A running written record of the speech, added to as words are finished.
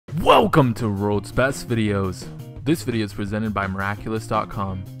Welcome to World's Best Videos. This video is presented by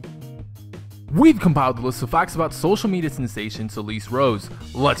Miraculous.com. We've compiled a list of facts about social media sensation Salice Rose.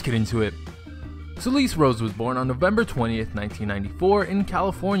 Let's get into it. Salice Rose was born on November 20th, 1994 in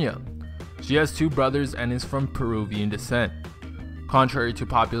California. She has two brothers and is from Peruvian descent. Contrary to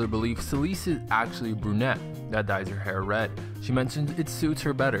popular belief, Salice is actually a brunette that dyes her hair red. She mentions it suits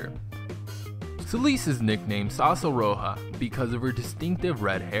her better. Salice is nicknamed Salsa Roja because of her distinctive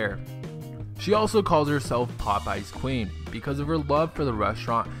red hair. She also calls herself Popeye's Queen because of her love for the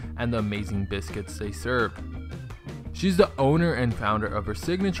restaurant and the amazing biscuits they serve. She's the owner and founder of her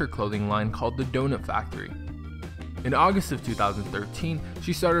signature clothing line called the Donut Factory. In August of 2013,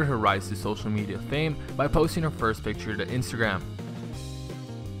 she started her rise to social media fame by posting her first picture to Instagram.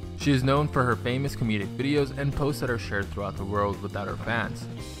 She is known for her famous comedic videos and posts that are shared throughout the world without her fans.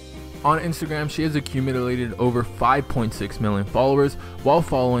 On Instagram, she has accumulated over 5.6 million followers while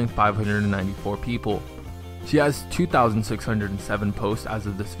following 594 people. She has 2,607 posts as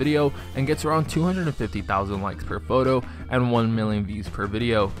of this video and gets around 250,000 likes per photo and 1 million views per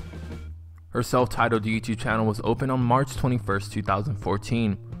video. Her self-titled YouTube channel was opened on March 21st,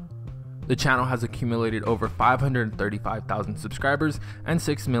 2014. The channel has accumulated over 535,000 subscribers and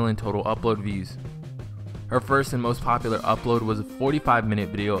 6 million total upload views. Her first and most popular upload was a 45-minute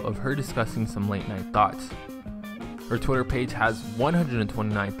video of her discussing some late night thoughts. Her Twitter page has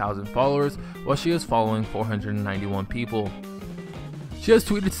 129,000 followers while she is following 491 people. She has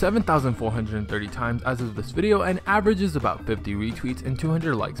tweeted 7,430 times as of this video and averages about 50 retweets and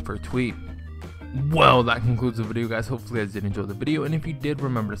 200 likes per tweet. Well, that concludes the video, guys. Hopefully you guys did enjoy the video, and if you did,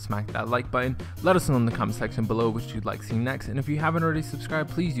 remember to smack that like button. Let us know in the comment section below which you'd like to see next, and if you haven't already subscribed,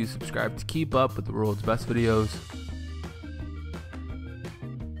 please do subscribe to keep up with the world's best videos.